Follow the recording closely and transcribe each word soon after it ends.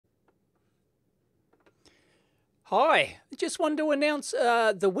Hi, just wanted to announce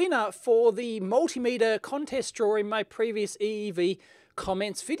the winner for the Multimeter contest draw in my previous EEV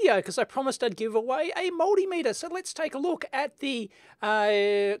comments video, because I promised I'd give away a multimeter. So let's take a look at the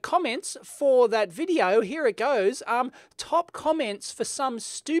comments for that video. Here it goes. Top comments. For some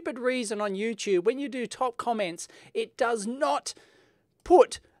stupid reason on YouTube, when you do top comments, it does not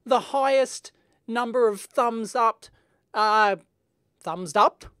put the highest number of thumbs up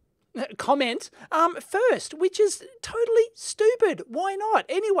comment first, which is totally stupid. Why not?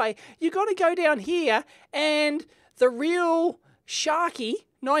 Anyway, you got to go down here, and the real Sharky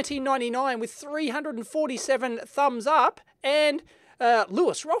 1999 with 347 thumbs up, and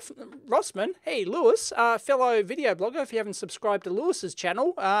Lewis Rossman. Hey Lewis, fellow video blogger. If you haven't subscribed to Lewis's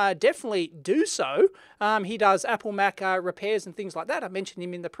channel, definitely do so. He does Apple Mac repairs and things like that. I mentioned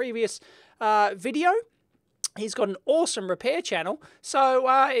him in the previous video. He's got an awesome repair channel, so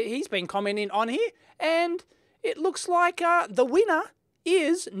he's been commenting on here, and it looks like the winner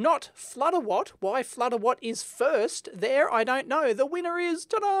is not Flutterwatt. Why Flutterwatt is first there, I don't know. The winner is,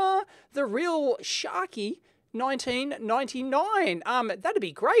 ta-da, the real Sharky 1999. That'd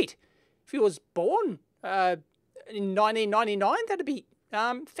be great. If he was born in 1999, that'd be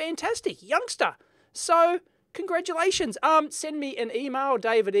fantastic. Youngster. So, congratulations. Send me an email,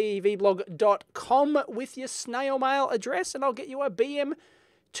 dave@eevblog.com, with your snail mail address, and I'll get you a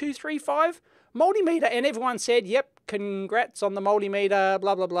BM235 multimeter. And everyone said, yep, congrats on the multimeter,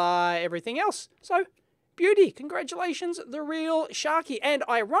 blah, blah, blah, everything else. So, beauty. Congratulations, the real Sharky. And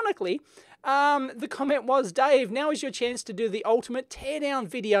ironically, the comment was, Dave, now is your chance to do the ultimate teardown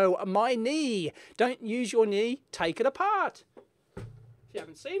video, my knee. Don't use your knee, take it apart. If you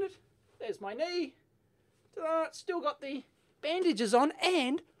haven't seen it, there's my knee. Still got the bandages on,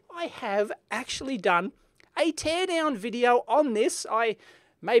 and I have actually done a teardown video on this.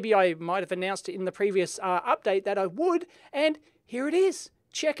 Maybe I might have announced it in the previous update that I would, and here it is.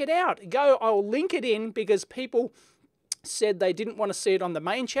 Check it out. I'll link it in because people said they didn't want to see it on the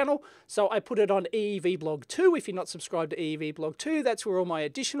main channel, so I put it on EEVblog 2. If you're not subscribed to EEVblog 2, that's where all my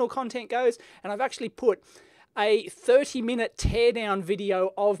additional content goes, and I've actually put a 30-minute teardown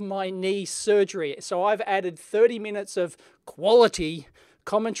video of my knee surgery. So I've added 30 minutes of quality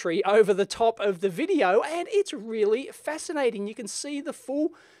commentary over the top of the video, and it's really fascinating. You can see the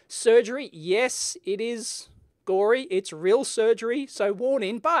full surgery. Yes, it is gory. It's real surgery, so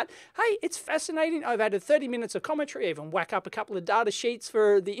warning. But hey, it's fascinating. I've added 30 minutes of commentary. I even whack up a couple of data sheets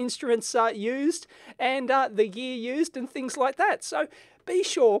for the instruments used and the gear used and things like that. So be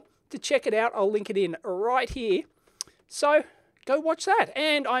sure to check it out. I'll link it in right here. So go watch that.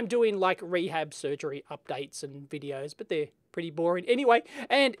 And I'm doing like rehab surgery updates and videos, but they're pretty boring anyway.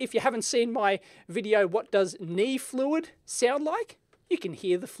 And if you haven't seen my video, what does knee fluid sound like? You can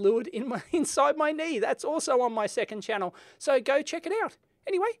hear the fluid inside my knee. That's also on my second channel. So go check it out.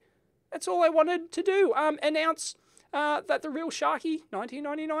 Anyway, that's all I wanted to do. Announce that the real Sharky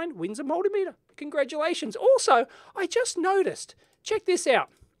 1999 wins a multimeter. Congratulations. Also, I just noticed, check this out.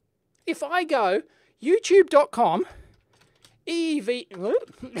 If I go youtube.com, EEVblog,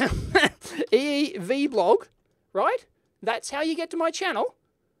 right? That's how you get to my channel.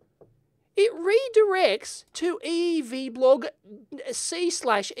 It redirects to EEVblog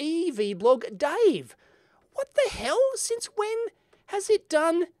c/EEVblog Dave. What the hell? Since when has it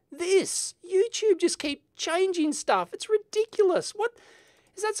done this? YouTube just keep changing stuff. It's ridiculous. What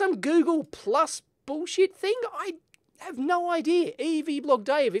is that? Some Google Plus bullshit thing? I have no idea. EEVblog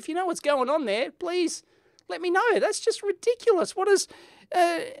Dave, if you know what's going on there, please let me know. That's just ridiculous. What does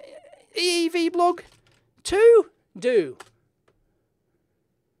EEVblog 2 do?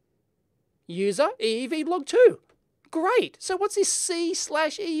 User EEVblog 2. Great. So what's this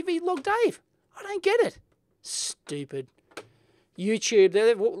c/EEVblog Dave? I don't get it. Stupid. YouTube,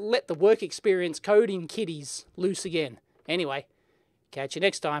 they let the work experience coding kiddies loose again. Anyway, catch you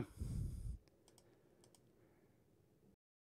next time.